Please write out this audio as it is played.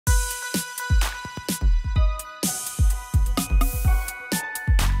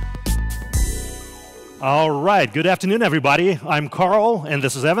All right, good afternoon, everybody. I'm Carl, and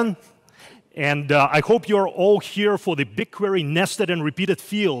this is Evan. And I hope you're all here for the BigQuery nested and repeated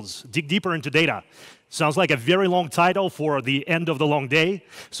fields, dig deeper into data. Sounds like a very long title for the end of the long day,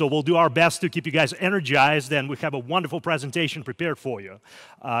 so we'll do our best to keep you guys energized, and we have a wonderful presentation prepared for you.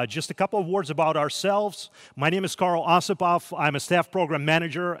 Just a couple of words about ourselves. My name is Carl Opisov. I'm a staff program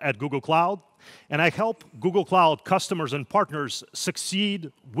manager at Google Cloud, and I help Google Cloud customers and partners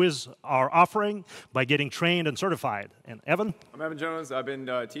succeed with our offering by getting trained and certified. And Evan? I'm Evan Jones. I've been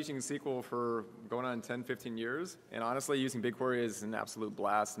teaching SQL for going on 10, 15 years. And honestly, using BigQuery is an absolute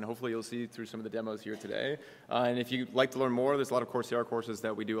blast. And hopefully you'll see through some of the demos here today. And if you'd like to learn more, there's a lot of Coursera courses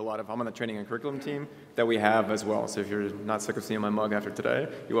that we do a lot of. I'm on the training and curriculum team that we have as well. So if you're not sick of seeing my mug after today,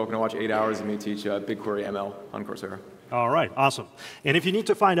 you're welcome to watch 8 hours of me teach BigQuery ML on Coursera. All right, awesome. And if you need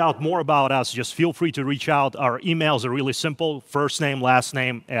to find out more about us, just feel free to reach out. Our emails are really simple, first name, last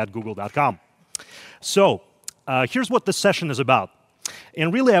name @google.com. So here's what this session is about.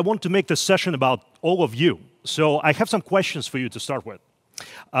 And really, I want to make this session about all of you. So I have some questions for you to start with.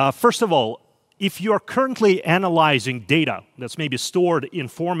 First of all, if you're currently analyzing data that's maybe stored in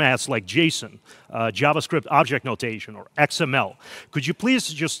formats like JSON, JavaScript object notation, or XML, could you please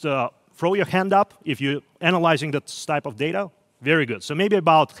just throw your hand up if you're analyzing this type of data? Very good. So maybe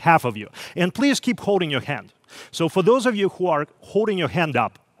about half of you. And please keep holding your hand. So for those of you who are holding your hand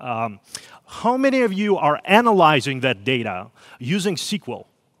up, how many of you are analyzing that data using SQL?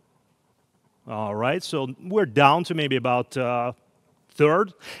 All right, so we're down to maybe about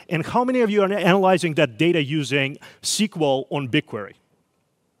third. And how many of you are analyzing that data using SQL on BigQuery?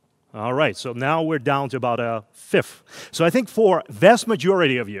 All right, so now we're down to about a fifth. So I think for vast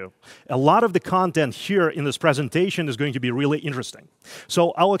majority of you, a lot of the content here in this presentation is going to be really interesting.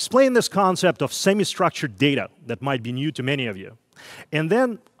 So I'll explain this concept of semi-structured data that might be new to many of you. And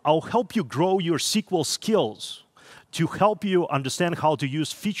then I'll help you grow your SQL skills to help you understand how to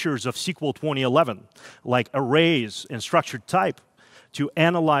use features of SQL 2011, like arrays and structured type, to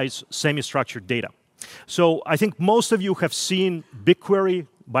analyze semi-structured data. So I think most of you have seen BigQuery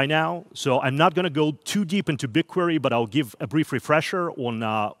by now, so I'm not going to go too deep into BigQuery, but I'll give a brief refresher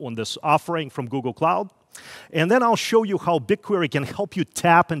on this offering from Google Cloud. And then I'll show you how BigQuery can help you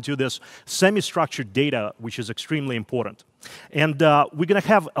tap into this semi-structured data, which is extremely important. And we're going to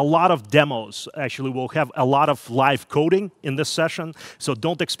have a lot of demos. Actually, we'll have a lot of live coding in this session, so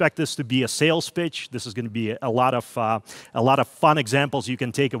don't expect this to be a sales pitch. This is going to be a lot of fun examples you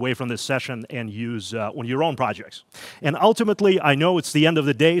can take away from this session and use on your own projects. And ultimately, I know it's the end of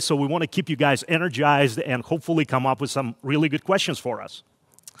the day, so we want to keep you guys energized and hopefully come up with some really good questions for us.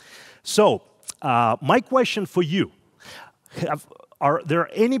 So, my question for you, are there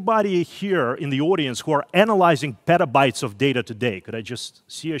anybody here in the audience who are analyzing petabytes of data today? Could I just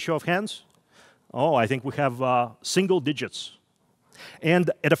see a show of hands? Oh, I think we have single digits.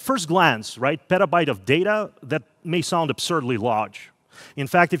 And at a first glance, right, petabyte of data, that may sound absurdly large. In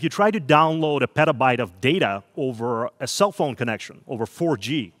fact, if you try to download a petabyte of data over a cell phone connection, over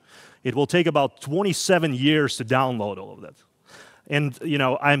 4G, it will take about 27 years to download all of that. And you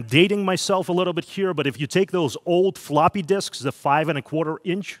know, I'm dating myself a little bit here, but if you take those old floppy disks, the 5¼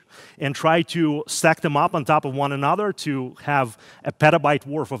 inch, and try to stack them up on top of one another to have a petabyte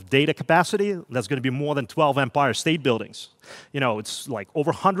worth of data capacity, that's going to be more than 12 Empire State Buildings. You know, it's like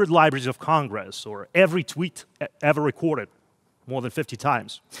over 100 libraries of Congress, or every tweet ever recorded, more than 50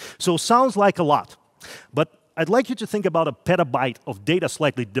 times. So sounds like a lot, but I'd like you to think about a petabyte of data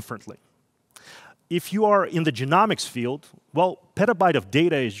slightly differently. If you are in the genomics field, well, petabyte of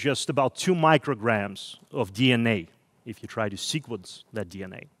data is just about 2 micrograms of DNA if you try to sequence that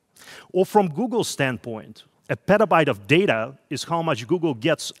DNA. Or from Google's standpoint, a petabyte of data is how much Google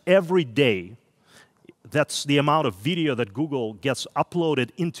gets every day. That's the amount of video that Google gets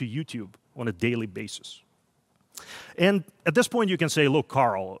uploaded into YouTube on a daily basis. And at this point, you can say, look,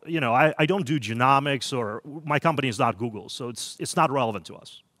 Carl, you know, I don't do genomics, or my company is not Google, so it's not relevant to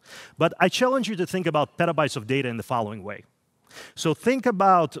us. But I challenge you to think about petabytes of data in the following way. So think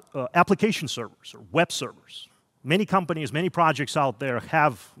about application servers or web servers. Many companies, many projects out there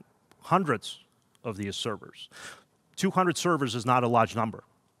have hundreds of these servers. 200 servers is not a large number.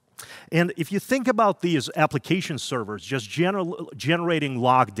 And if you think about these application servers just generating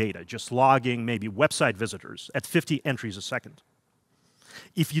log data, just logging maybe website visitors at 50 entries a second,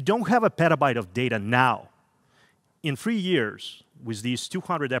 if you don't have a petabyte of data now, in 3 years, with these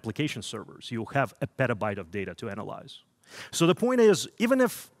 200 application servers, you'll have a petabyte of data to analyze. So the point is, even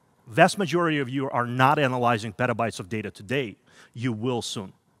if vast majority of you are not analyzing petabytes of data today, you will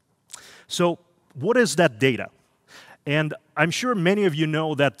soon. So what is that data? And I'm sure many of you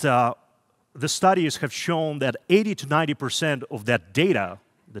know that the studies have shown that 80 to 90% of that data,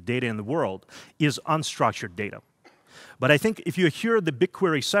 the data in the world, is unstructured data. But I think if you hear the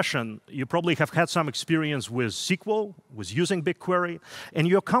BigQuery session, you probably have had some experience with SQL, with using BigQuery, and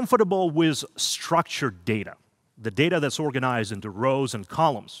you're comfortable with structured data, the data that's organized into rows and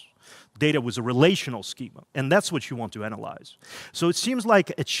columns, data with a relational schema, and that's what you want to analyze. So it seems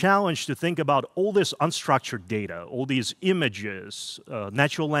like a challenge to think about all this unstructured data, all these images,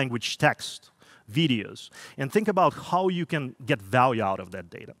 natural language text, videos, and think about how you can get value out of that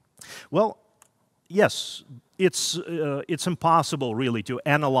data. Well, yes, it's impossible really to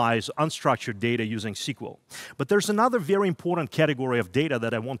analyze unstructured data using SQL. But there's another very important category of data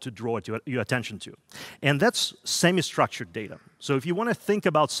that I want to draw your attention to, and that's semi-structured data. So if you want to think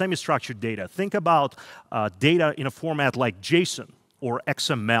about semi-structured data, think about data in a format like JSON or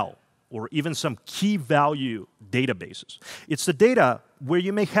XML, or even some key value databases. It's the data where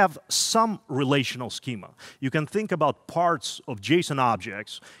you may have some relational schema. You can think about parts of JSON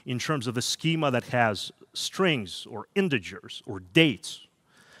objects in terms of a schema that has strings or integers or dates.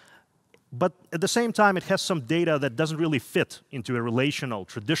 But at the same time, it has some data that doesn't really fit into a relational,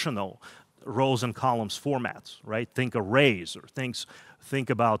 traditional rows and columns formats, right? Think arrays, or think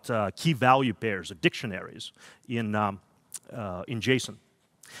about key value pairs or dictionaries in JSON.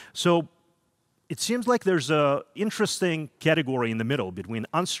 So it seems like there's an interesting category in the middle between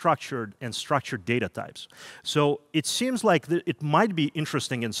unstructured and structured data types. So it seems like it might be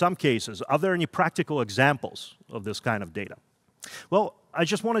interesting in some cases. Are there any practical examples of this kind of data? Well, I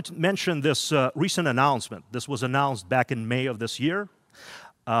just wanted to mention this recent announcement. This was announced back in May of this year.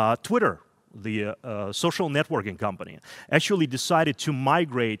 Twitter, the social networking company, actually decided to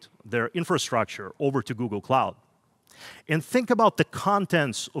migrate their infrastructure over to Google Cloud. And think about the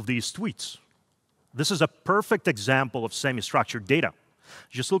contents of these tweets. This is a perfect example of semi-structured data.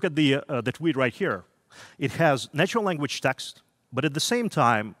 Just look at the tweet right here. It has natural language text, but at the same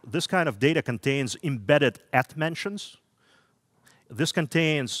time, this kind of data contains embedded @ mentions. This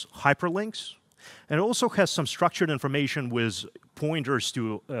contains hyperlinks, and it also has some structured information with pointers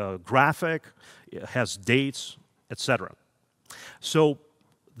to graphic, it has dates, etc. So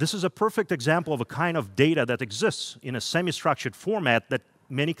this is a perfect example of a kind of data that exists in a semi-structured format that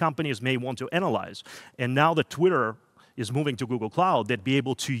many companies may want to analyze. And now that Twitter is moving to Google Cloud, they'd be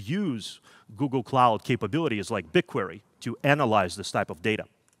able to use Google Cloud capabilities like BigQuery to analyze this type of data.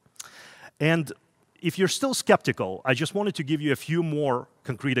 And if you're still skeptical, I just wanted to give you a few more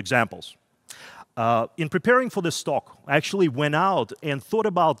concrete examples. In preparing for this talk, I actually went out and thought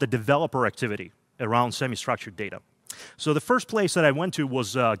about the developer activity around semi-structured data. So the first place that I went to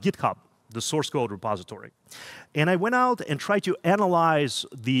was GitHub, the source code repository. And I went out and tried to analyze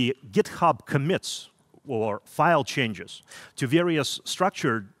the GitHub commits or file changes to various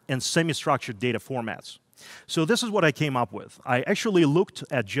structured and semi-structured data formats. So this is what I came up with. I actually looked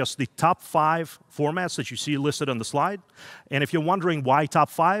at just the top 5 formats that you see listed on the slide. And if you're wondering why top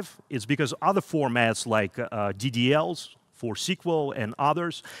 5, it's because other formats like DDLs for SQL and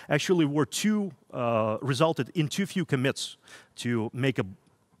others actually resulted in too few commits to make a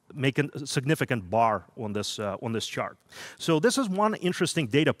significant bar on this chart. So this is one interesting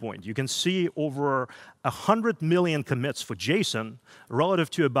data point. You can see over 100 million commits for JSON relative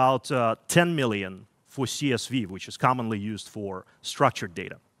to about 10 million for CSV, which is commonly used for structured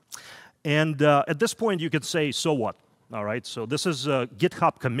data. And at this point, you could say, so what? All right, so this is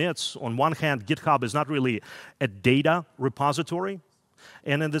GitHub commits. On one hand, GitHub is not really a data repository.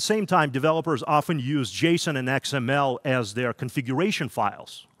 And at the same time, developers often use JSON and XML as their configuration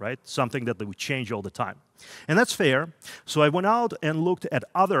files, right? Something that they would change all the time. And that's fair. So I went out and looked at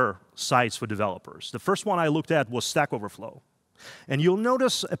other sites for developers. The first one I looked at was Stack Overflow. And you'll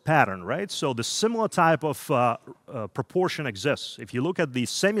notice a pattern, right? So the similar type of proportion exists. If you look at the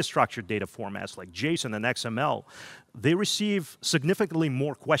semi-structured data formats like JSON and XML, they receive significantly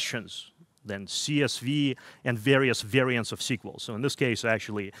more questions than CSV and various variants of SQL. So in this case, I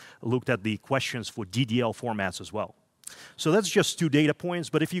actually looked at the questions for DDL formats as well. So that's just 2 data points.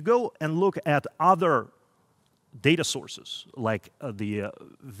 But if you go and look at other data sources, like the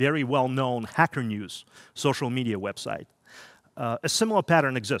very well-known Hacker News social media website, a similar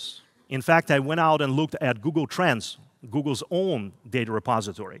pattern exists. In fact, I went out and looked at Google Trends, Google's own data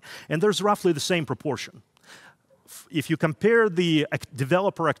repository, and there's roughly the same proportion. If you compare the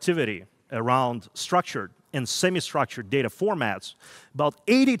developer activity around structured and semi-structured data formats, about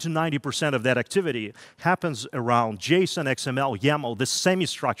 80 to 90% of that activity happens around JSON, XML, YAML, the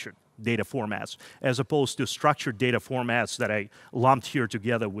semi-structured data formats, as opposed to structured data formats that I lumped here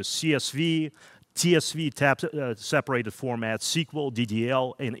together with CSV, TSV separated formats, SQL,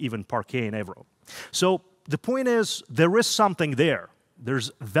 DDL, and even Parquet and Avro. So the point is, there is something there.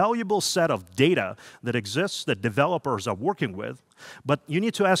 There's a valuable set of data that exists that developers are working with, but you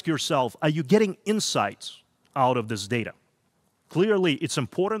need to ask yourself, are you getting insights out of this data? Clearly, it's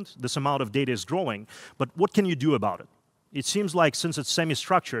important. This amount of data is growing, but what can you do about it? It seems like since it's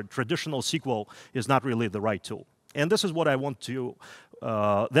semi-structured, traditional SQL is not really the right tool. And this is what I want to,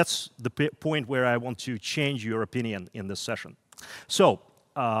 that's the point where I want to change your opinion in this session. So,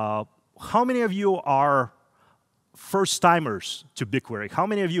 how many of you are first-timers to BigQuery? How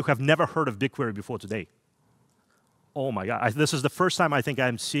many of you have never heard of BigQuery before today? Oh my God, this is the first time I think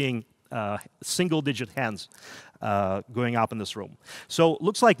I'm seeing single-digit hands going up in this room. So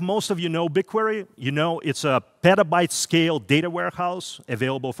looks like most of you know BigQuery. You know it's a petabyte-scale data warehouse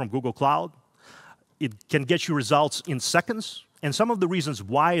available from Google Cloud. It can get you results in seconds. And some of the reasons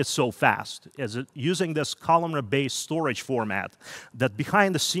why it's so fast is using this columnar-based storage format that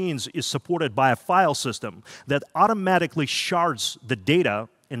behind the scenes is supported by a file system that automatically shards the data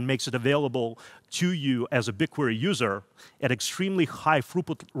and makes it available to you as a BigQuery user at extremely high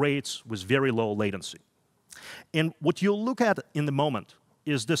throughput rates with very low latency. And what you'll look at in the moment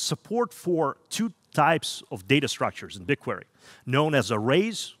is the support for two types of data structures in BigQuery, known as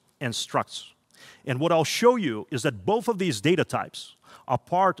arrays and structs. And what I'll show you is that both of these data types are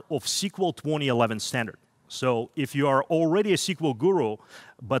part of SQL 2011 standard. So if you are already a SQL guru,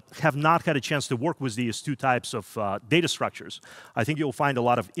 but have not had a chance to work with these two types of data structures, I think you'll find a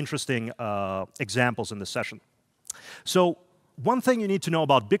lot of interesting examples in this session. So one thing you need to know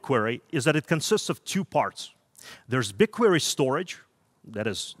about BigQuery is that it consists of two parts. There's BigQuery storage, that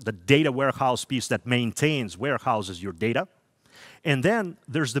is the data warehouse piece that maintains, warehouses your data. And then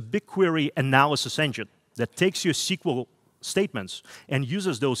there's the BigQuery analysis engine that takes your SQL statements and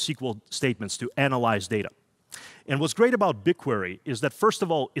uses those SQL statements to analyze data. And what's great about BigQuery is that, first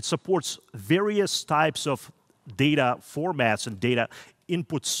of all, it supports various types of data formats and data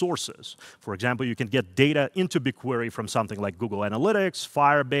input sources. For example, you can get data into BigQuery from something like Google Analytics,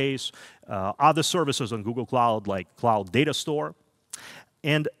 Firebase, other services on Google Cloud like Cloud Data Store,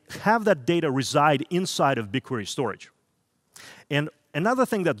 and have that data reside inside of BigQuery storage. And another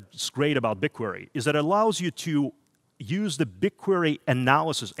thing that's great about BigQuery is that it allows you to use the BigQuery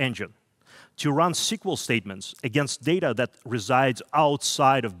analysis engine to run SQL statements against data that resides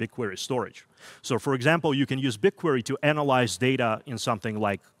outside of BigQuery storage. So for example, you can use BigQuery to analyze data in something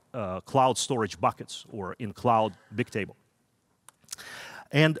like cloud storage buckets or in Cloud Bigtable.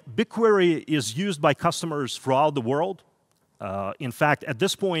 And BigQuery is used by customers throughout the world. In fact, at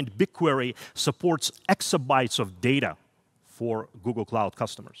this point, BigQuery supports exabytes of data for Google Cloud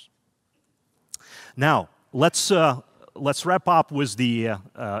customers. Now, let's wrap up with the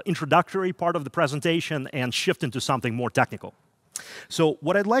introductory part of the presentation and shift into something more technical. So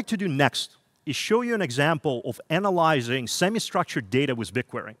what I'd like to do next is show you an example of analyzing semi-structured data with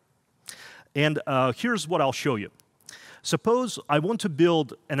BigQuery. And here's what I'll show you. Suppose I want to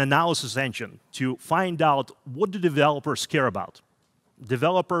build an analysis engine to find out what do developers care about.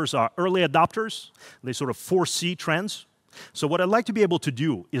 Developers are early adopters. They sort of foresee trends. So what I'd like to be able to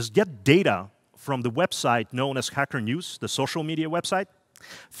do is get data from the website known as Hacker News, the social media website,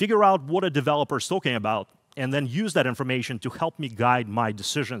 figure out what a developer is talking about, and then use that information to help me guide my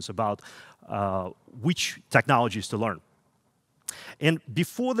decisions about which technologies to learn. And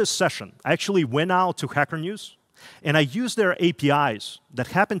before this session, I actually went out to Hacker News, and I used their APIs that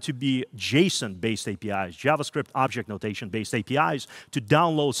happen to be JSON-based APIs, JavaScript object notation-based APIs, to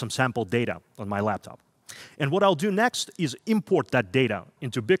download some sample data on my laptop. And what I'll do next is import that data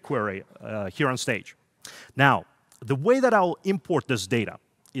into BigQuery here on stage. Now, the way that I'll import this data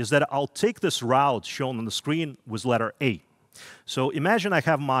is that I'll take this route shown on the screen with letter A. So imagine I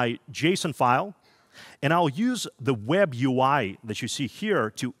have my JSON file, and I'll use the web UI that you see here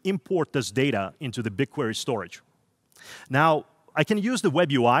to import this data into the BigQuery storage. Now, I can use the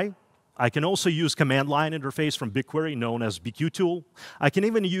web UI. I can also use command line interface from BigQuery, known as BQtool. I can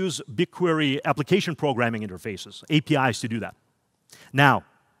even use BigQuery application programming interfaces, APIs, to do that. Now,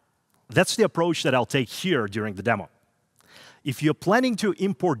 that's the approach that I'll take here during the demo. If you're planning to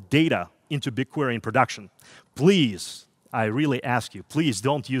import data into BigQuery in production, please, I really ask you, please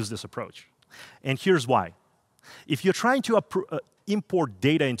don't use this approach. And here's why. If you're trying to import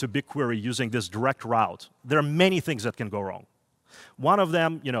data into BigQuery using this direct route, there are many things that can go wrong. One of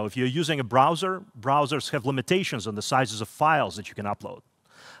them, if you're using a browser, browsers have limitations on the sizes of files that you can upload.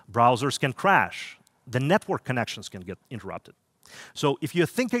 Browsers can crash. The network connections can get interrupted. So if you're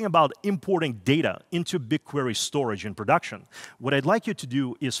thinking about importing data into BigQuery storage in production, what I'd like you to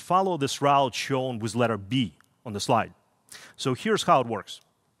do is follow this route shown with letter B on the slide. So here's how it works.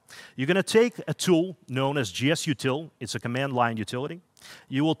 You're going to take a tool known as gsutil. It's a command line utility.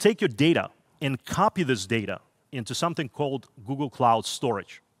 You will take your data and copy this data into something called Google Cloud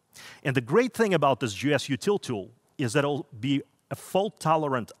Storage. And the great thing about this gsutil tool is that it'll be a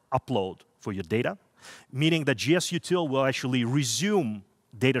fault-tolerant upload for your data, meaning that gsutil will actually resume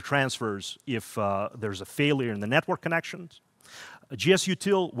data transfers if there's a failure in the network connections.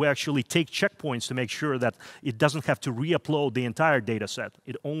 gsutil will actually take checkpoints to make sure that it doesn't have to re-upload the entire data set.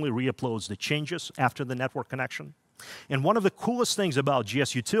 It only re-uploads the changes after the network connection. And one of the coolest things about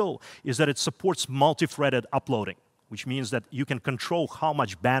gsutil is that it supports multi-threaded uploading, which means that you can control how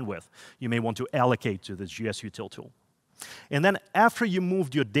much bandwidth you may want to allocate to this gsutil tool. And then after you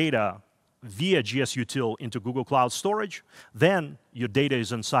moved your data via gsutil into Google Cloud Storage, then your data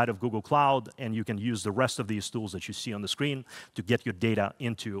is inside of Google Cloud, and you can use the rest of these tools that you see on the screen to get your data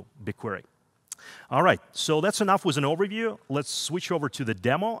into BigQuery. All right, so that's enough with an overview. Let's switch over to the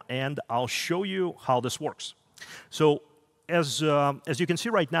demo, and I'll show you how this works. So as you can see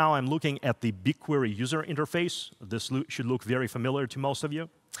right now, I'm looking at the BigQuery user interface. This should look very familiar to most of you.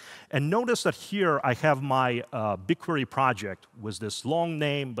 And notice that here I have my BigQuery project with this long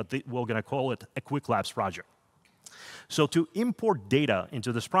name, but we're going to call it a Quick Labs project. So to import data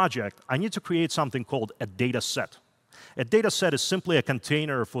into this project, I need to create something called a data set. A data set is simply a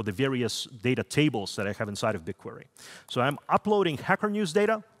container for the various data tables that I have inside of BigQuery. So I'm uploading Hacker News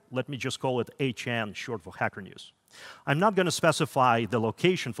data. Let me just call it HN, short for Hacker News. I'm not going to specify the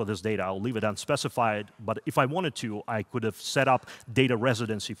location for this data. I'll leave it unspecified. But if I wanted to, I could have set up data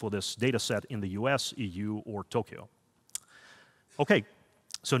residency for this data set in the US, EU, or Tokyo. OK,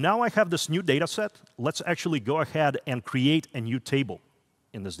 so now I have this new data set. Let's actually go ahead and create a new table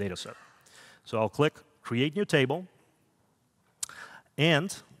in this data set. So I'll click Create New Table.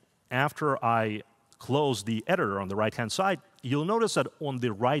 And after I close the editor on the right-hand side, you'll notice that on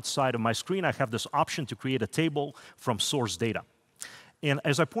the right side of my screen, I have this option to create a table from source data. And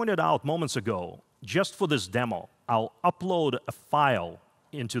as I pointed out moments ago, just for this demo, I'll upload a file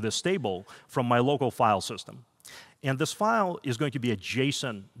into this table from my local file system. And this file is going to be a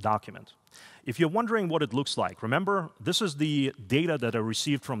JSON document. If you're wondering what it looks like, remember, this is the data that I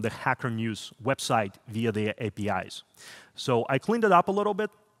received from the Hacker News website via their APIs. So I cleaned it up a little bit.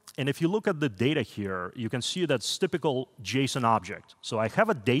 And if you look at the data here, you can see that's typical JSON object. So I have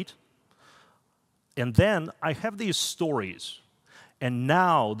a date, and then I have these stories. And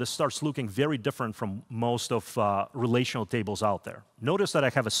now this starts looking very different from most of relational tables out there. Notice that I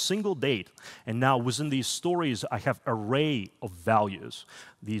have a single date, and now within these stories, I have an array of values.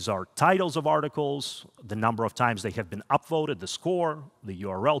 These are titles of articles, the number of times they have been upvoted, the score, the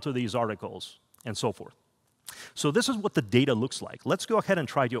URL to these articles, and so forth. So this is what the data looks like. Let's go ahead and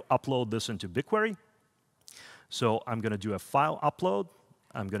try to upload this into BigQuery. So I'm going to do a file upload.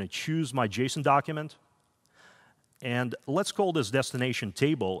 I'm going to choose my JSON document. And let's call this destination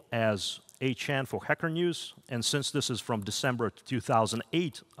table as HN for Hacker News. And since this is from December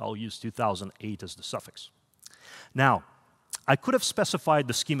 2008, I'll use 2008 as the suffix. Now, I could have specified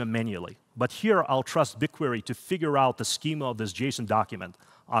the schema manually, but here I'll trust BigQuery to figure out the schema of this JSON document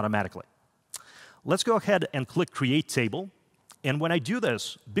automatically. Let's go ahead and click Create Table. And when I do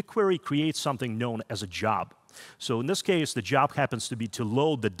this, BigQuery creates something known as a job. So in this case, the job happens to be to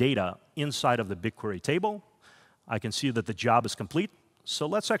load the data inside of the BigQuery table. I can see that the job is complete. So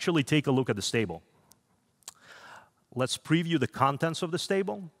let's actually take a look at this table. Let's preview the contents of this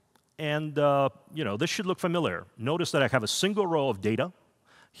table. And this should look familiar. Notice that I have a single row of data.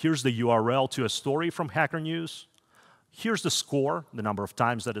 Here's the URL to a story from Hacker News. Here's the score, the number of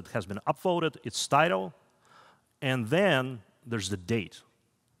times that it has been upvoted, its title, and then there's the date.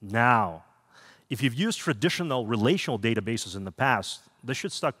 Now, if you've used traditional relational databases in the past, this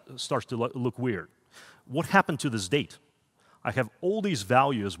should start to look weird. What happened to this date? I have all these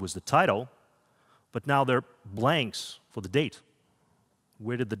values with the title, but now they're blanks for the date.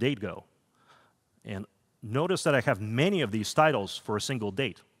 Where did the date go? And notice that I have many of these titles for a single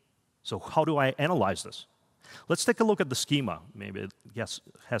date. So how do I analyze this? Let's take a look at the schema. Maybe it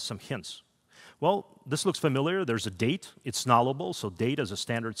has some hints. Well, this looks familiar. There's a date. It's nullable, so date is a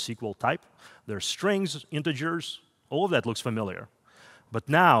standard SQL type. There's strings, integers. All of that looks familiar. But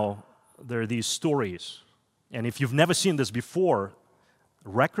now there are these stories. And if you've never seen this before,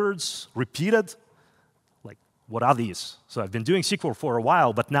 records, repeated, like, what are these? So I've been doing SQL for a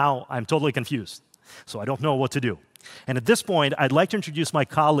while, but now I'm totally confused. So I don't know what to do. And at this point, I'd like to introduce my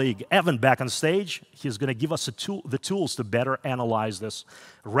colleague, Evan, back on stage. He's going to give us the tools to better analyze this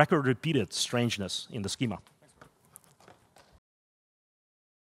record-repeated strangeness in the schema.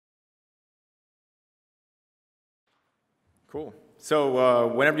 Cool. So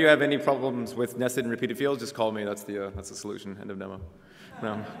whenever you have any problems with nested and repeated fields, just call me. That's the solution. End of demo.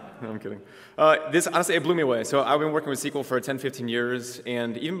 No, I'm kidding. This, honestly, it blew me away. So I've been working with SQL for 10, 15 years,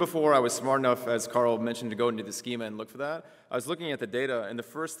 and even before I was smart enough, as Carl mentioned, to go into the schema and look for that, I was looking at the data, and the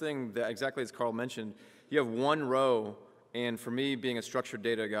first thing, that, exactly as Carl mentioned, you have one row, and for me, being a structured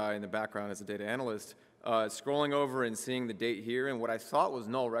data guy in the background as a data analyst, scrolling over and seeing the date here, and what I thought was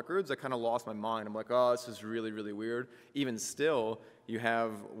null records, I kind of lost my mind. I'm like, oh, this is really, really weird. Even still, you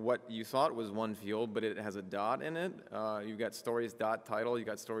have what you thought was one field, but it has a dot in it. You've got stories.title, you've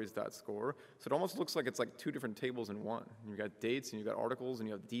got stories.score. So it almost looks like it's like two different tables in one. You've got dates, and you've got articles, and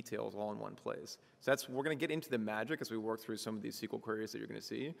you have details all in one place. So we're going to get into the magic as we work through some of these SQL queries that you're going to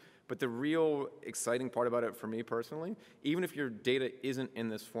see. But the real exciting part about it for me personally, even if your data isn't in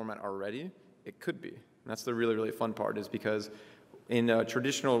this format already, it could be. And that's the really, really fun part, is because in a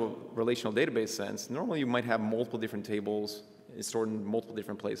traditional relational database sense, normally you might have multiple different tables stored in multiple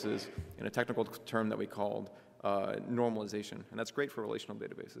different places in a technical term that we called normalization. And that's great for relational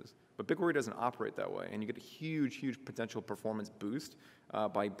databases. But BigQuery doesn't operate that way. And you get a huge, huge potential performance boost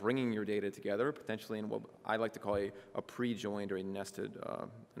by bringing your data together, potentially in what I like to call a pre-joined or a nested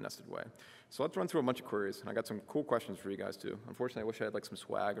way. So let's run through a bunch of queries. I got some cool questions for you guys, too. Unfortunately, I wish I had like some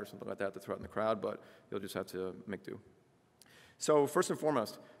swag or something like that to throw out in the crowd, but you'll just have to make do. So first and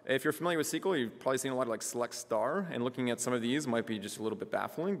foremost, if you're familiar with SQL, you've probably seen a lot of like select star, and looking at some of these might be just a little bit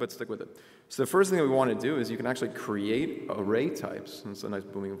baffling, but stick with it. So the first thing that we want to do is you can actually create array types. That's a nice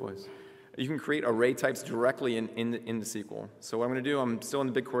booming voice. You can create array types directly in the SQL. So what I'm going to do, I'm still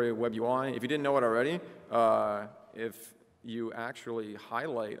in the BigQuery web UI. If you didn't know it already, if you actually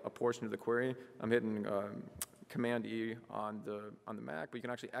highlight a portion of the query, I'm hitting Command E on the Mac, but you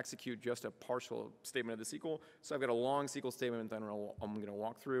can actually execute just a partial statement of the SQL. So I've got a long SQL statement that I'm going to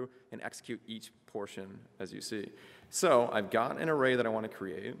walk through and execute each portion as you see. So I've got an array that I want to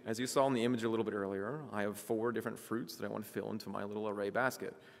create. As you saw in the image a little bit earlier, I have 4 different fruits that I want to fill into my little array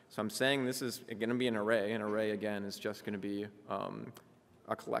basket. So I'm saying this is going to be an array. An array, again, is just going to be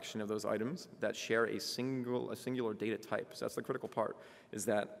a collection of those items that share a singular data type. So that's the critical part, is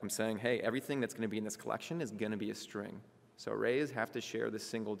that I'm saying, hey, everything that's going to be in this collection is going to be a string. So arrays have to share this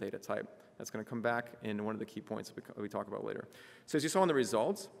single data type. That's going to come back in one of the key points we talk about later. So as you saw in the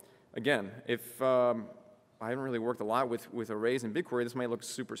results, again, if I haven't really worked a lot with arrays in BigQuery, this might look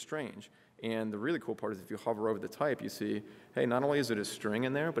super strange. And the really cool part is if you hover over the type, you see, hey, not only is it a string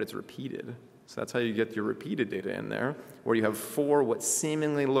in there, but it's repeated. So that's how you get your repeated data in there, where you have 4 what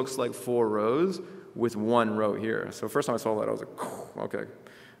seemingly looks like 4 rows with 1 row here. So first time I saw that, I was like, okay,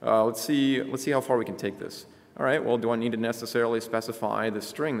 let's see how far we can take this. All right, well, do I need to necessarily specify the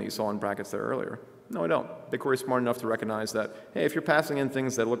string that you saw in brackets there earlier? No, I don't. BigQuery is smart enough to recognize that, hey, if you're passing in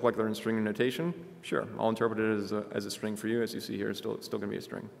things that look like they're in string notation, sure, I'll interpret it as a string for you. As you see here, it's still going to be a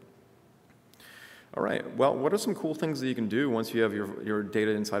string. All right, well, what are some cool things that you can do once you have your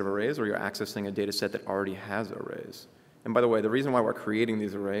data inside of arrays, or you're accessing a data set that already has arrays? And by the way, the reason why we're creating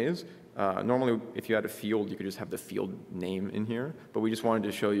these arrays, normally if you had a field, you could just have the field name in here, but we just wanted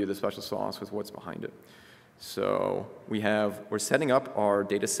to show you the special sauce with what's behind it. So we're setting up our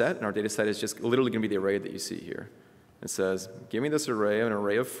data set, and our data set is just literally going to be the array that you see here. It says, give me this array, an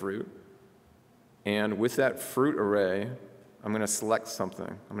array of fruit, and with that fruit array, I'm going to select something.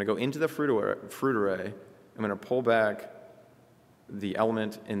 I'm going to go into the fruit array. I'm going to pull back the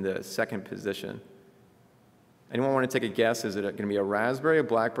element in the second position. Anyone want to take a guess? Is it going to be a raspberry, a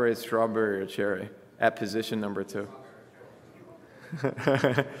blackberry, a strawberry, or a cherry at position number 2?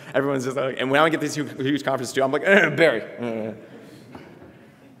 Everyone's just like, and when I get these huge conferences too, I'm like, berry.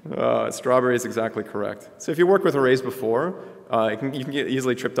 Strawberry is exactly correct. So if you worked with arrays before, you can get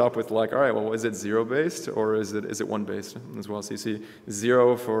easily tripped up with like, all right, well, is it 0-based or is it 1-based as well? So you see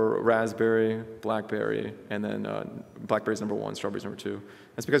 0 for raspberry, blackberry, and then blackberry's number 1, strawberry's number 2.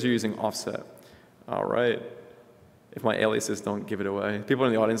 That's because you're using offset. All right. If my aliases don't give it away. People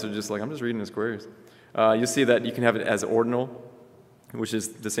in the audience are just like, I'm just reading his queries. You see that you can have it as ordinal, which is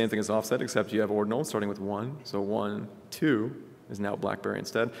the same thing as offset, except you have ordinal starting with 1. So 1, 2 is now BlackBerry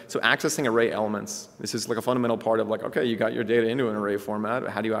instead. So accessing array elements, this is like a fundamental part of like, okay, you got your data into an array format,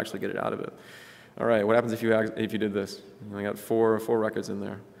 how do you actually get it out of it? All right, what happens if you did this? You only got four records in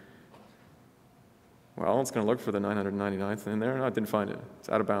there. Well, it's going to look for the 999th in there. No, it didn't find it. It's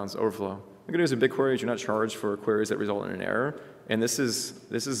out of bounds, overflow. The good news with BigQuery is you're not charged for queries that result in an error. And this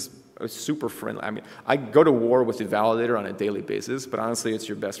is super friendly. I mean, I go to war with the validator on a daily basis, but honestly, it's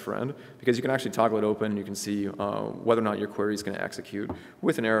your best friend because you can actually toggle it open. You can see whether or not your query is going to execute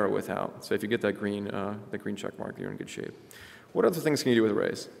with an error or without. So if you get that green check mark, you're in good shape. What other things can you do with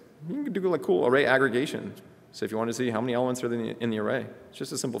arrays? You can do like cool array aggregation. So if you want to see how many elements are in the array, it's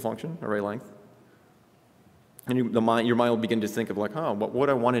just a simple function, array length. And your mind will begin to think of like, oh, what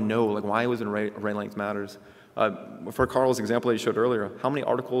I want to know, like why was array length matters. For Carl's example that he showed earlier, how many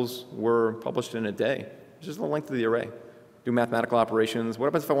articles were published in a day? It's just the length of the array. Do mathematical operations. What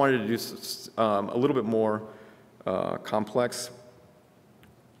happens if I wanted to do a little bit more complex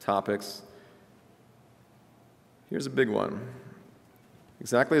topics? Here's a big one.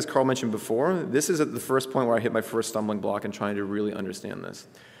 Exactly as Carl mentioned before, this is at the first point where I hit my first stumbling block in trying to really understand this.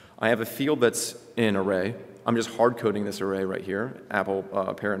 I have a field that's an array. I'm just hard coding this array right here, apple,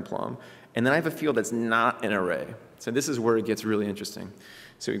 pear, and plum. And then I have a field that's not an array. So this is where it gets really interesting.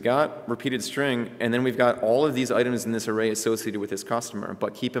 So we've got repeated string, and then we've got all of these items in this array associated with this customer.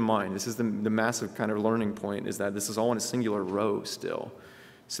 But keep in mind, this is the massive kind of learning point, is that this is all in a singular row still.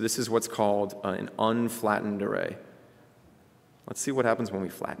 So this is what's called an unflattened array. Let's see what happens when we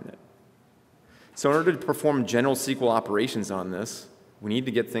flatten it. So in order to perform general SQL operations on this, we need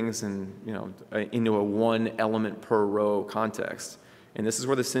to get things into a one element per row context. And this is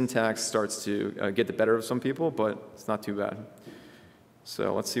where the syntax starts to get the better of some people, but it's not too bad.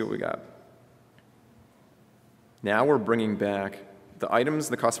 So let's see what we got. Now we're bringing back the items,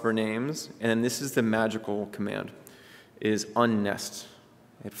 the customer names, and then this is the magical command, is unnest.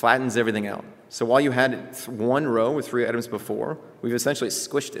 It flattens everything out. So while you had one row with 3 items before, we've essentially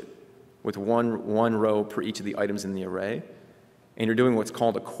squished it with one row per each of the items in the array. And you're doing what's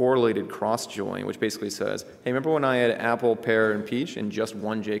called a correlated cross join, which basically says, hey, remember when I had apple, pear, and peach and just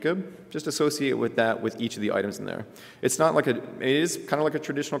one Jacob? Just associate with that with each of the items in there. It's not like it is kind of like a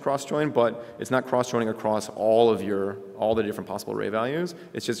traditional cross join, but it's not cross joining across all the different possible array values.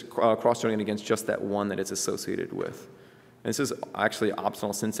 It's just cross joining against just that one that it's associated with. And this is actually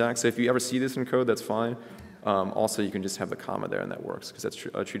optional syntax. So if you ever see this in code, that's fine. Also, you can just have the comma there, and that works because that's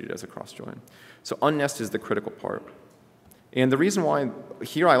treated as a cross join. So unnest is the critical part. And the reason why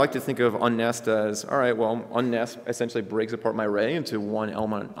here I like to think of unnest as, all right, well, unnest essentially breaks apart my array into one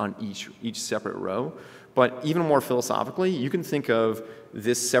element on each separate row. But even more philosophically, you can think of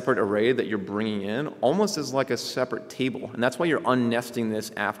this separate array that you're bringing in almost as like a separate table. And that's why you're unnesting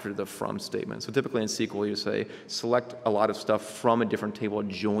this after the from statement. So typically in SQL, you say, select a lot of stuff from a different table,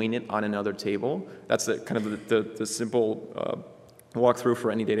 join it on another table. That's kind of the simple walkthrough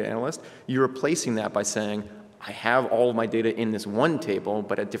for any data analyst. You're replacing that by saying, I have all of my data in this one table,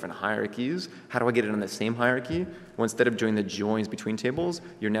 but at different hierarchies. How do I get it on the same hierarchy? Well, instead of doing the joins between tables,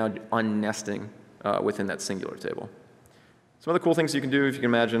 you're now unnesting within that singular table. Some other cool things you can do, if you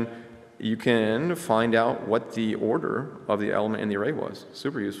can imagine, you can find out what the order of the element in the array was.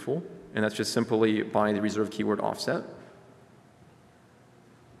 Super useful. And that's just simply by the reserved keyword offset.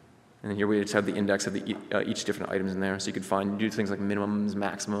 And here we just have the index of each different items in there. So you could do things like minimums,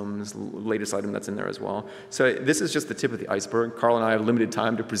 maximums, latest item that's in there as well. So this is just the tip of the iceberg. Carl and I have limited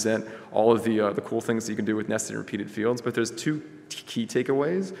time to present all of the cool things that you can do with nested and repeated fields, but there's 2 key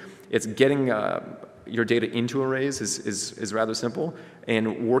takeaways. It's getting your data into arrays is rather simple,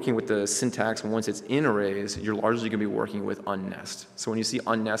 and working with the syntax once it's in arrays, you're largely going to be working with unnest. So when you see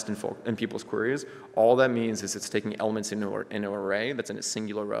unnest in people's queries, all that means is it's taking elements into an array that's in a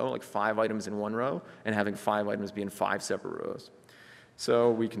singular row, like 5 items in one row, and having 5 items be in 5 separate rows. So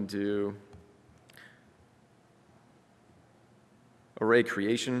we can do array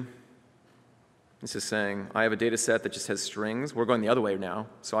creation. This is saying, I have a data set that just has strings. We're going the other way now.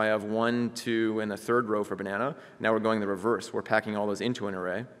 So I have 1, 2, and the 3rd row for banana. Now we're going the reverse. We're packing all those into an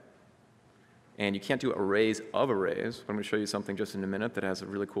array. And you can't do arrays of arrays. I'm going to show you something just in a minute that has a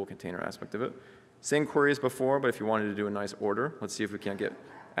really cool container aspect of it. Same query as before, but if you wanted to do a nice order, let's see if we can't get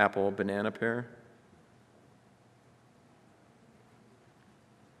apple, banana, pear.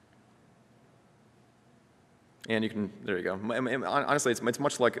 And you can, there you go. Honestly, it's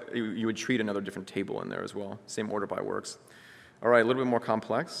much like you would treat another different table in there as well. Same order by works. All right, a little bit more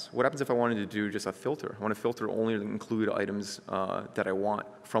complex. What happens if I wanted to do just a filter? I want to filter only to include items that I want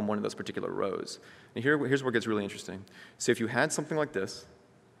from one of those particular rows. And here's where it gets really interesting. So if you had something like this,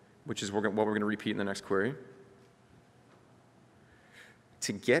 which is what we're going to repeat in the next query,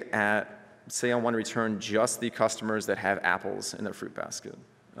 to get at, say I want to return just the customers that have apples in their fruit basket.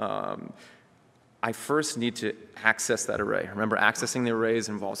 I first need to access that array. Remember, accessing the arrays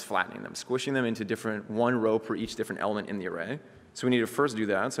involves flattening them, squishing them into one row per each different element in the array. So we need to first do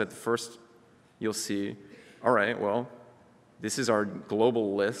that. So at the first, you'll see, all right, well, this is our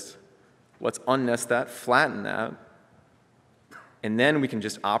global list Let's unnest that, flatten that, and then we can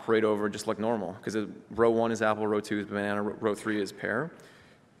just operate over just like normal, because row 1 is apple, row 2 is banana, row 3 is pear.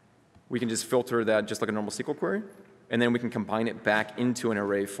 We can just filter that just like a normal SQL query, and then we can combine it back into an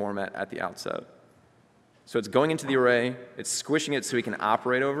array format at the outset. So it's going into the array, it's squishing it so we can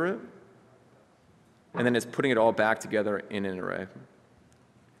operate over it, and then it's putting it all back together in an array.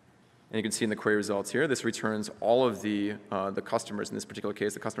 And you can see in the query results here, this returns all of the customers, in this particular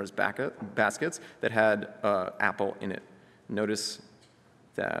case, the customers' baskets that had apple in it. Notice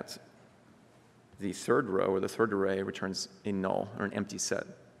that the third row or the third array returns a null or an empty set.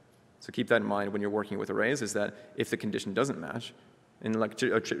 So keep that in mind when you're working with arrays, is that if the condition doesn't match, in like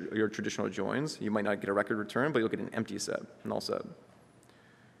your traditional joins, you might not get a record return, but you'll get an empty set, null set.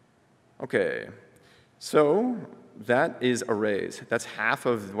 Okay, so that is arrays. That's half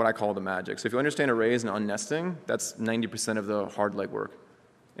of what I call the magic. So if you understand arrays and unnesting, that's 90% of the hard legwork.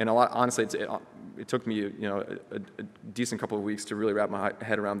 And honestly, it took me a decent couple of weeks to really wrap my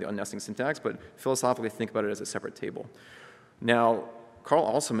head around the unnesting syntax, but philosophically think about it as a separate table. Now, Carl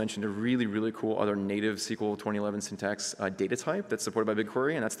also mentioned a really, really cool other native SQL 2011 syntax data type that's supported by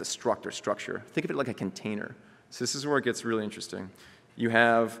BigQuery, and that's the struct or structure. Think of it like a container. So this is where it gets really interesting. You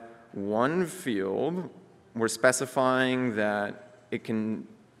have one field. We're specifying that it can,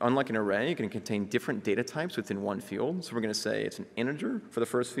 unlike an array, it can contain different data types within one field. So we're going to say it's an integer for the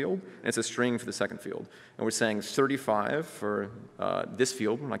first field, and it's a string for the second field. And we're saying 35 for this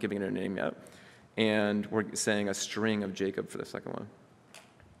field. We're not giving it a name yet. And we're saying a string of Jacob for the second one.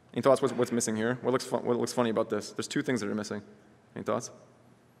 Any thoughts what's missing here? What looks funny about this? There's two things that are missing. Any thoughts?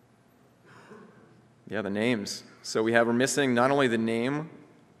 Yeah, the names. So we're missing not only the name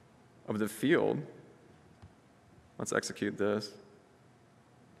of the field. Let's execute this.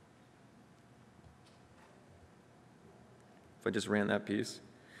 If I just ran that piece.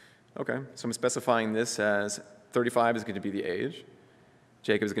 Okay, so I'm specifying this as 35 is going to be the age.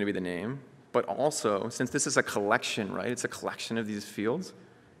 Jacob is going to be the name. But also, since this is a collection, right? It's a collection of these fields.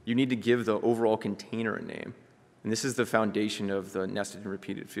 You need to give the overall container a name. And this is the foundation of the nested and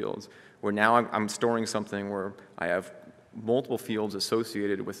repeated fields, where now I'm storing something where I have multiple fields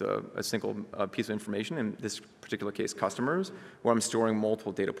associated with a single piece of information, in this particular case, customers, where I'm storing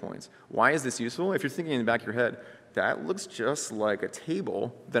multiple data points. Why is this useful? If you're thinking in the back of your head, that looks just like a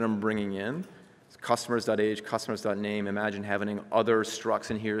table that I'm bringing in. Customers.age, customers.name. Imagine having other structs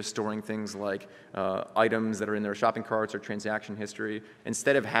in here storing things like items that are in their shopping carts or transaction history.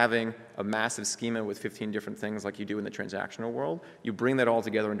 Instead of having a massive schema with 15 different things like you do in the transactional world, you bring that all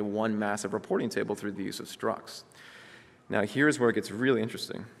together into one massive reporting table through the use of structs. Now here's where it gets really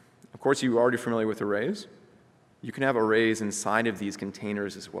interesting. Of course, you're already familiar with arrays. You can have arrays inside of these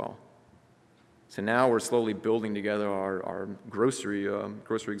containers as well. So now we're slowly building together our grocery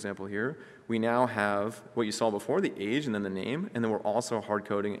example here. We now have what you saw before, the age and then the name, and then we're also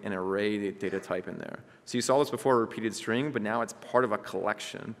hard-coding an array data type in there. So you saw this before, a repeated string, but now it's part of a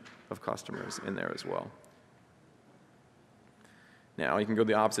collection of customers in there as well. Now you can go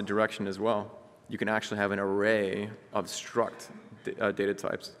the opposite direction as well. You can actually have an array of struct data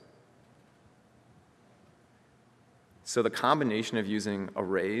types. So the combination of using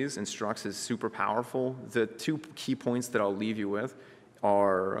arrays and structs is super powerful. The two key points that I'll leave you with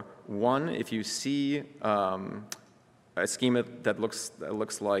are, one, if you see a schema that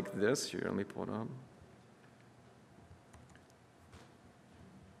looks like this, here, let me pull it up.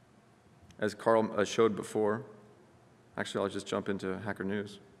 As Carl showed before, actually I'll just jump into Hacker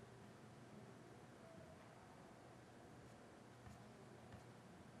News.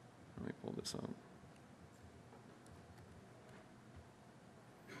 Let me pull this up.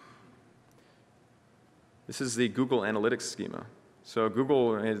 This is the Google Analytics schema. So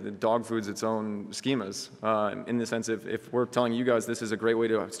Google dog foods its own schemas in the sense if we're telling you guys this is a great way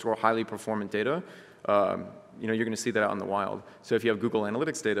to store highly performant data, you're going to see that out in the wild. So if you have Google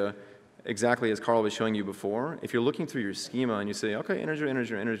Analytics data, exactly as Carl was showing you before, if you're looking through your schema and you say, okay, integer,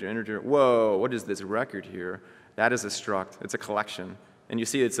 integer, integer, integer, whoa, what is this record here? That is a struct. It's a collection. And you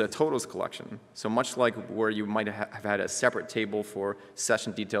see it's a totals collection. So much like where you might have had a separate table for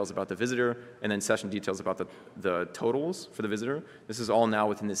session details about the visitor and then session details about the totals for the visitor, this is all now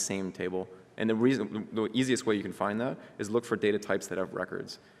within the same table. And the easiest way you can find that is look for data types that have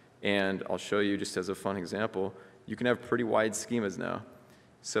records. And I'll show you just as a fun example, you can have pretty wide schemas now.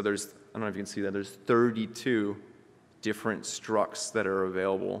 So there's, I don't know if you can see that, there's 32 different structs that are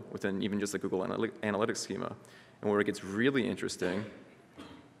available within even just the Google Analytics schema. And where it gets really interesting,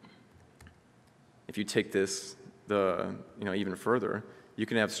 if you take this even further, you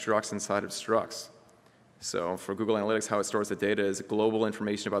can have structs inside of structs. So for Google Analytics, how it stores the data is global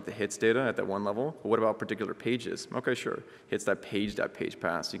information about the hits data at that one level. But what about particular pages? OK, sure. Hits that page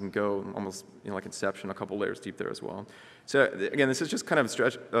path. You can go almost like Inception, a couple layers deep there as well. So again, this is just kind of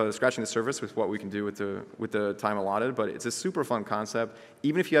scratching the surface with what we can do with the time allotted. But it's a super fun concept.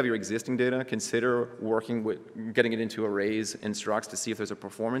 Even if you have your existing data, consider working with getting it into arrays and structs to see if there's a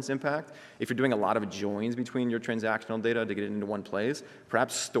performance impact. If you're doing a lot of joins between your transactional data to get it into one place,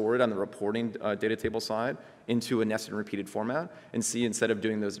 perhaps store it on the reporting data table side into a nested and repeated format, and see, instead of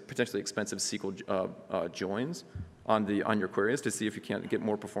doing those potentially expensive SQL joins on your queries, to see if you can't get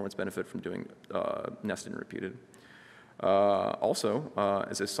more performance benefit from doing nested and repeated. Also,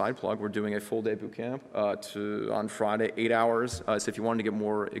 as a side plug, we're doing a full-day bootcamp on Friday, 8 hours. So if you wanted to get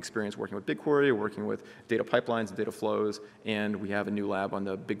more experience working with BigQuery, or working with data pipelines and data flows, and we have a new lab on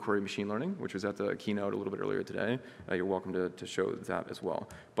the BigQuery machine learning, which was at the keynote a little bit earlier today. You're welcome to show that as well.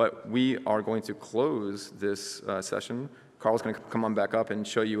 But we are going to close this session. Carl's going to come on back up and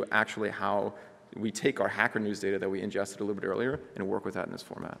show you actually how we take our Hacker News data that we ingested a little bit earlier and work with that in this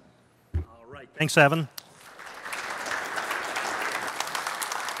format. All right. Thanks, Evan.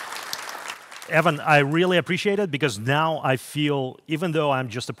 Evan, I really appreciate it, because now I feel, even though I'm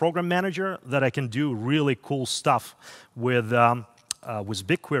just a program manager, that I can do really cool stuff with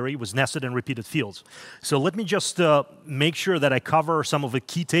BigQuery, with nested and repeated fields. So let me just make sure that I cover some of the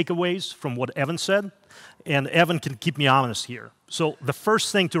key takeaways from what Evan said, and Evan can keep me honest here. So the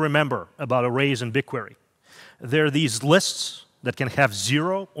first thing to remember about arrays in BigQuery, there are these lists that can have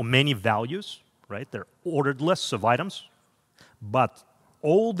 0 or many values, right? They're ordered lists of items, but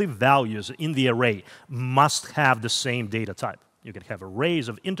all the values in the array must have the same data type. You can have arrays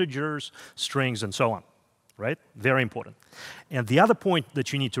of integers, strings, and so on, right? Very important. And the other point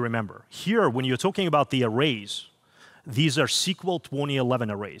that you need to remember, here, when you're talking about the arrays, these are SQL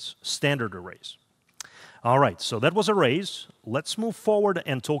 2011 arrays, standard arrays. All right, so that was arrays. Let's move forward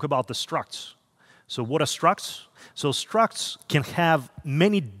and talk about the structs. So what are structs? So structs can have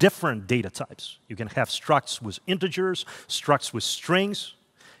many different data types. You can have structs with integers, structs with strings.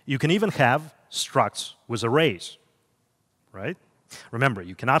 You can even have structs with arrays, right? Remember,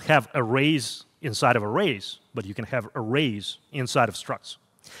 you cannot have arrays inside of arrays, but you can have arrays inside of structs.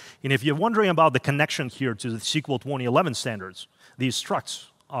 And if you're wondering about the connection here to the SQL 2011 standards, these structs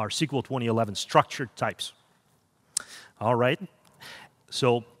are SQL 2011 structured types. All right,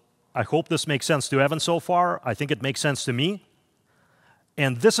 so I hope this makes sense to Evan so far. I think it makes sense to me.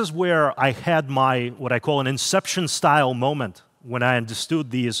 And this is where I had my, what I call an Inception-style moment when I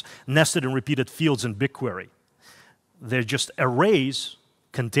understood these nested and repeated fields in BigQuery. They're just arrays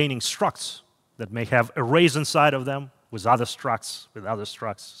containing structs that may have arrays inside of them with other structs,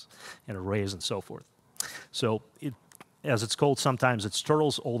 and arrays and so forth. So as it's called sometimes, it's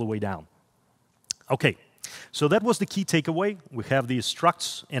turtles all the way down. OK. So that was the key takeaway. We have these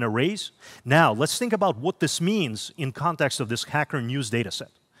structs and arrays. Now, let's think about what this means in context of this Hacker News dataset.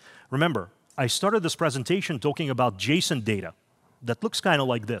 Remember, I started this presentation talking about JSON data that looks kind of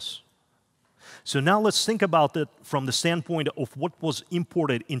like this. So now let's think about it from the standpoint of what was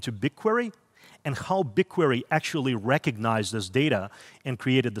imported into BigQuery and how BigQuery actually recognized this data and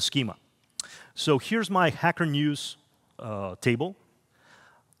created the schema. So here's my Hacker News table.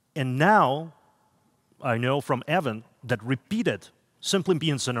 And now I know from Evan that repeated simply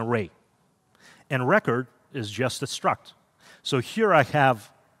means an array. And record is just a struct. So here I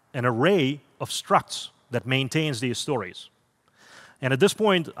have an array of structs that maintains these stories. And at this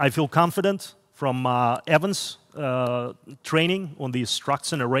point, I feel confident from Evan's training on these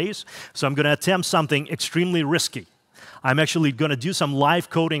structs and arrays. So I'm going to attempt something extremely risky. I'm actually going to do some live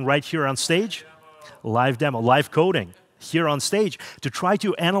coding right here on stage. Live demo, live coding here on stage to try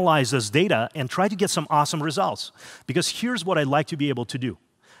to analyze this data and try to get some awesome results. Because here's what I'd like to be able to do.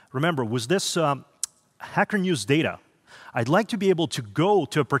 Remember, with this Hacker News data, I'd like to be able to go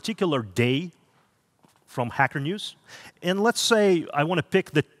to a particular day from Hacker News. And let's say I want to pick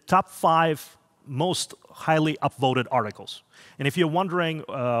the top 5 most highly upvoted articles. And if you're wondering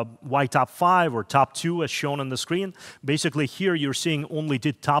why top 5 or top 2 as shown on the screen, basically here you're seeing only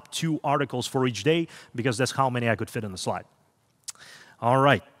the top 2 articles for each day, because that's how many I could fit in the slide. All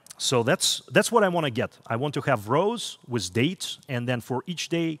right, so that's what I want to get. I want to have rows with dates, and then for each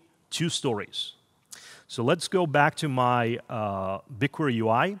day, 2 stories. So let's go back to my BigQuery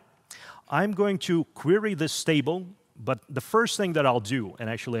UI. I'm going to query this table. But the first thing that I'll do, and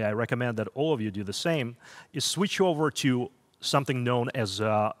actually I recommend that all of you do the same, is switch over to something known as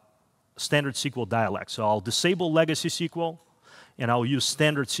standard SQL dialect. So I'll disable legacy SQL, and I'll use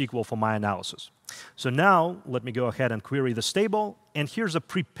standard SQL for my analysis. So now let me go ahead and query this table. And here's a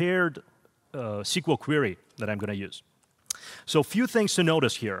prepared SQL query that I'm going to use. So a few things to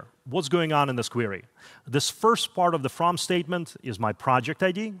notice here. What's going on in this query? This first part of the from statement is my project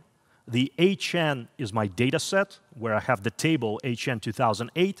ID. The HN is my data set, where I have the table HN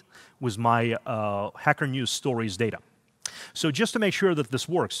 2008 with my Hacker News Stories data. So just to make sure that this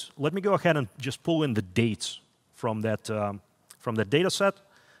works, let me go ahead and just pull in the dates from that data set,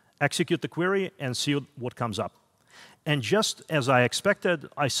 execute the query, and see what comes up. And just as I expected,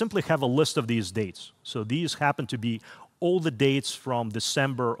 I simply have a list of these dates. So these happen to be all the dates from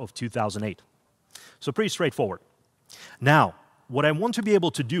December of 2008. So pretty straightforward. Now, what I want to be able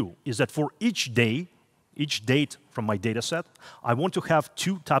to do is that for each day, each date from my data set, I want to have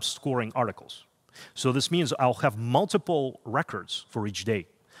 2 top scoring articles. So this means I'll have multiple records for each day.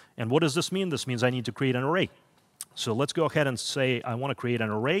 And what does this mean? This means I need to create an array. So let's go ahead and say I want to create an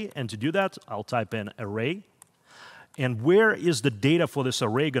array. And to do that, I'll type in array. And where is the data for this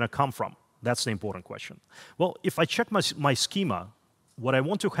array going to come from? That's the important question. Well, if I check my schema, what I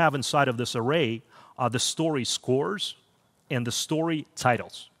want to have inside of this array are the story scores and the story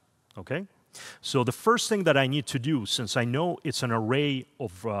titles. Okay? So the first thing that I need to do, since I know it's an array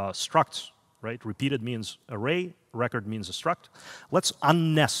of structs, right? Repeated means array, record means a struct. Let's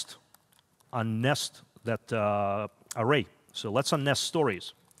unnest that array. So let's unnest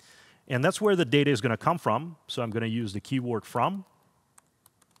stories. And that's where the data is going to come from. So I'm going to use the keyword from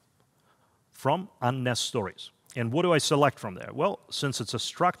unnest stories. And what do I select from there? Well, since it's a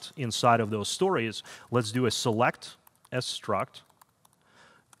struct inside of those stories, let's do a select as struct.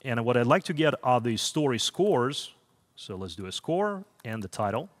 And what I'd like to get are the story scores. So let's do a score and the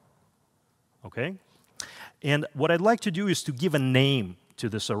title. Okay? And what I'd like to do is to give a name to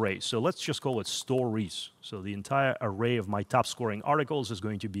this array. So let's just call it stories. So the entire array of my top scoring articles is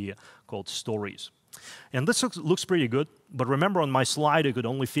going to be called stories. And this looks pretty good, but remember on my slide it could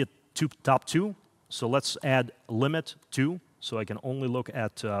only fit top 2. So let's add limit 2, so I can only look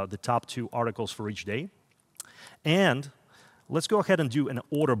at the top 2 articles for each day. And let's go ahead and do an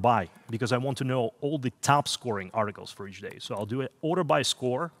order by, because I want to know all the top scoring articles for each day. So I'll do an order by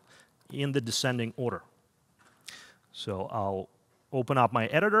score in the descending order. So I'll open up my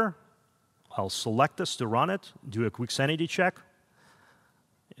editor. I'll select this to run it, do a quick sanity check.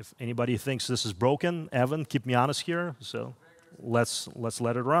 If anybody thinks this is broken, Evan, keep me honest here. So let's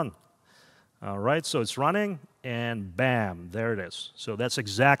let it run. All right, so it's running, and bam, there it is. So that's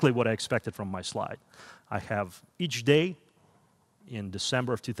exactly what I expected from my slide. I have each day in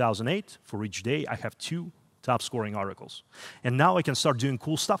December of 2008. For each day, I have 2 top scoring articles. And now I can start doing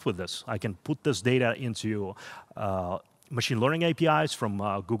cool stuff with this. I can put this data into machine learning APIs from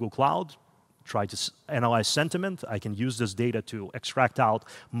Google Cloud, try to analyze sentiment. I can use this data to extract out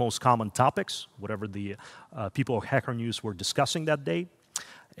most common topics, whatever the people of Hacker News were discussing that day.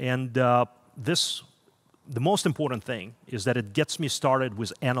 And the most important thing is that it gets me started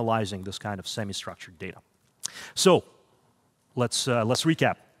with analyzing this kind of semi-structured data. So let's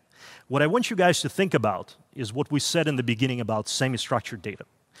recap. What I want you guys to think about is what we said in the beginning about semi-structured data.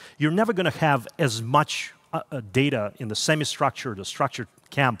 You're never going to have as much data in the semi-structured or structured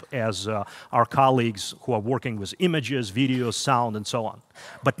camp as our colleagues who are working with images, videos, sound, and so on.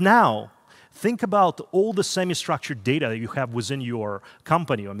 But now, think about all the semi-structured data that you have within your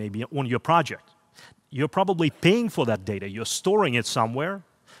company or maybe on your project. You're probably paying for that data. You're storing it somewhere.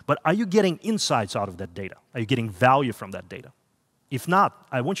 But are you getting insights out of that data? Are you getting value from that data? If not,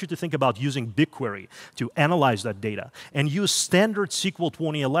 I want you to think about using BigQuery to analyze that data and use standard SQL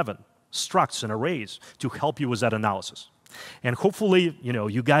 2011 structs and arrays to help you with that analysis. And hopefully,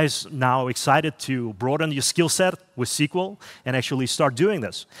 you guys now excited to broaden your skill set with SQL and actually start doing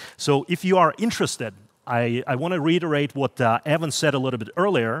this. So if you are interested, I want to reiterate what Evan said a little bit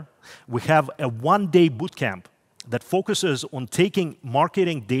earlier. We have a one-day bootcamp that focuses on taking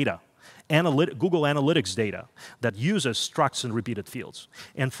marketing data, Google Analytics data that uses structs and repeated fields.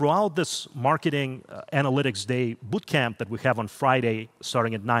 And throughout this marketing analytics day bootcamp that we have on Friday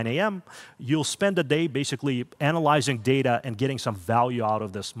starting at 9 a.m., you'll spend a day basically analyzing data and getting some value out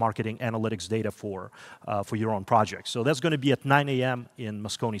of this marketing analytics data for your own project. So that's going to be at 9 a.m. in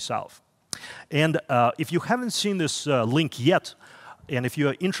Moscone South. And if you haven't seen this link yet, and if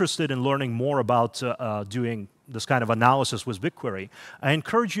you're interested in learning more about doing this kind of analysis with BigQuery, I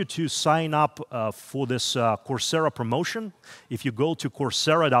encourage you to sign up for this Coursera promotion. If you go to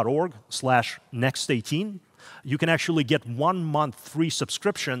coursera.org/next18, you can actually get 1 month free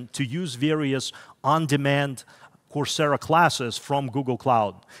subscription to use various on-demand Coursera classes from Google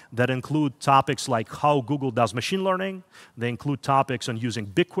Cloud that include topics like how Google does machine learning. They include topics on using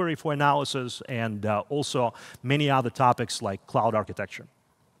BigQuery for analysis and also many other topics like cloud architecture.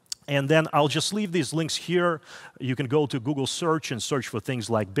 And then I'll just leave these links here. You can go to Google search and search for things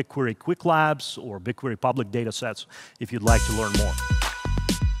like BigQuery Quick Labs or BigQuery Public Datasets if you'd like to learn more.